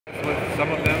With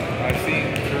some of them, I've seen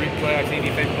Tariq play, I've seen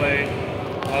Ethan play.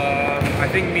 I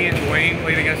think me and Dwayne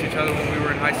played against each other when we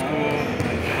were in high school.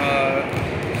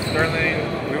 Sterling,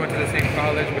 we went to the same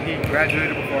college, but he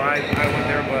graduated before I went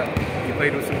there, but he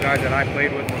played with some guys that I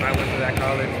played with when I went to that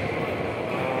college.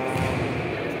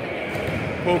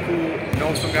 Poku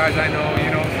knows some guys I know,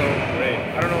 so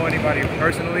I don't know anybody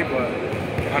personally, but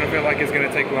I don't feel like it's going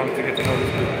to take long to get to know this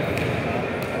group.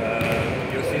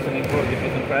 Your season in Portugal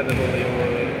was incredible. You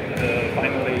were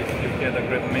finally, you had a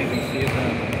great, amazing season.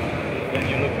 When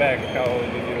you look back, how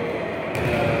did you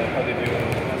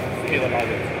feel about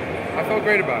it? I felt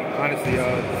great about it, honestly.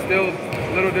 Still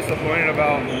a little disappointed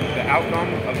about the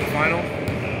outcome of the final.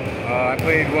 I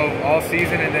played well all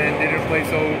season and then didn't play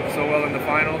so well in the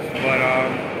finals. But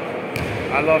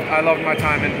I loved my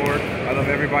time in Borg. I love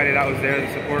everybody that was there, the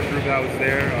support group that was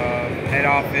there, head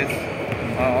office,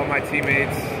 all my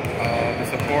teammates, the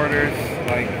supporters.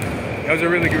 Like, it was a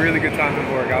really good time in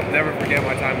Borg. I'll never forget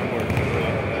my time in Borg.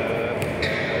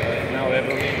 Now the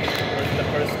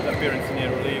first appearance in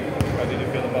EuroLeague. How did you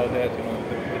feel about that?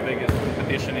 The biggest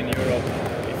competition in Europe.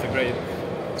 It's a great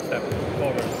step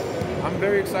forward. I'm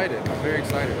very excited.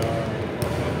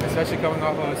 Especially coming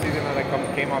off of a season that I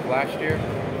came off last year.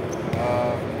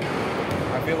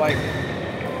 I feel like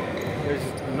there's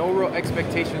no real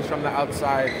expectations from the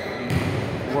outside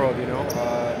world,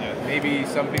 Maybe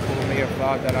some people may have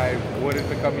thought that I wouldn't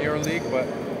become EuroLeague, but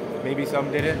maybe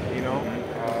some didn't,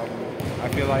 I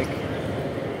feel like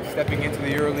stepping into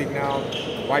the EuroLeague now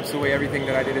wipes away everything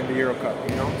that I did in the Euro Cup,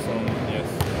 So yes.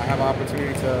 I have an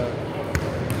opportunity to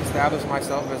establish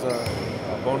myself as a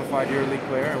bona fide EuroLeague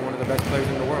player and one of the best players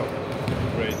in the world.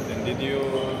 Great. And did you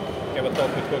have a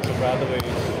talk with Coach Obradovic?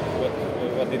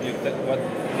 What did he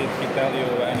tell you?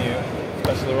 Any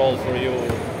special role for you?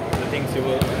 The things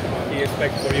he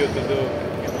expects for you to do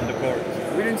on the court?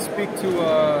 We didn't speak too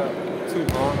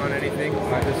long on anything.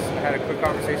 I had a quick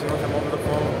conversation with him over the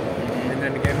phone, and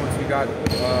then again once we got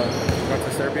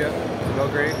to Serbia, to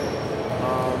Belgrade.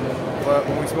 But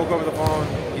when we spoke over the phone,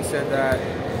 he said that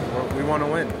we want to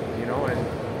win, and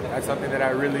that's something that I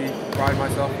really pride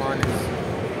myself on,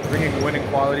 is bringing winning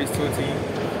qualities to a team.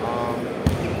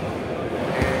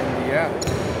 And yeah,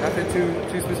 nothing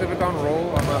too specific on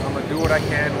role. I'm gonna do what I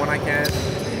can when I can,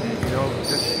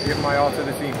 just give my all to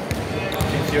the team.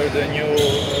 Since you're the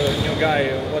new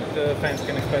guy, what fans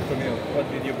can expect from you? What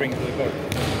did you bring to the court?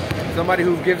 Somebody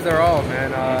who gives their all,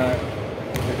 man.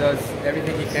 Who does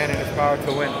everything he can in his power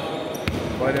to win.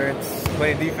 Whether it's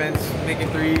playing defense, making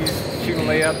threes, shooting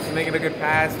layups, making a good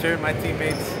pass, cheering my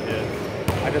teammates. Yes.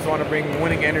 I just want to bring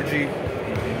winning energy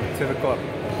to the club.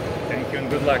 Thank you and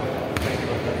good luck. Thank you.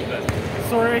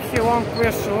 Sorry, I have one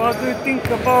question. What do you think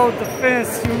about the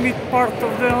fans you meet part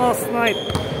of them last night?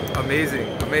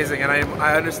 Amazing. And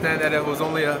I understand that it was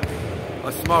only a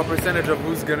small percentage of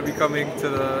who's going to be coming to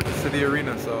the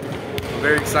arena, so I'm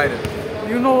very excited.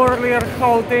 You know earlier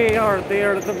how they are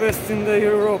the best in the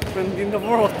Europe and in the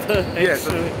world. Yes,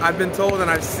 I've been told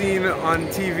and I've seen on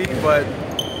TV, but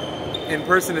in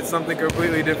person it's something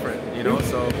completely different,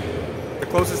 so the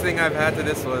closest thing I've had to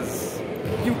this was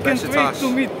you can't wait to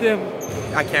meet them.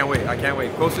 I can't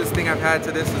wait. Closest thing I've had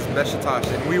to this is Beşiktaş,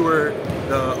 and we were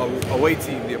the away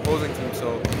team, the opposing team,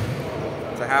 so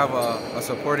to have a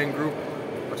supporting group,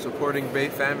 a supporting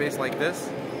fan base like this,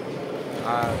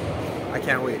 I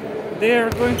can't wait. They are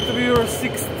going to be your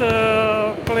sixth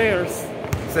players.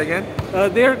 Say again?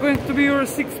 They are going to be your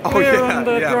sixth player on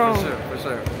the ground. For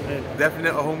sure.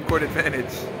 Definite home court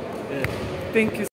advantage. Thank you.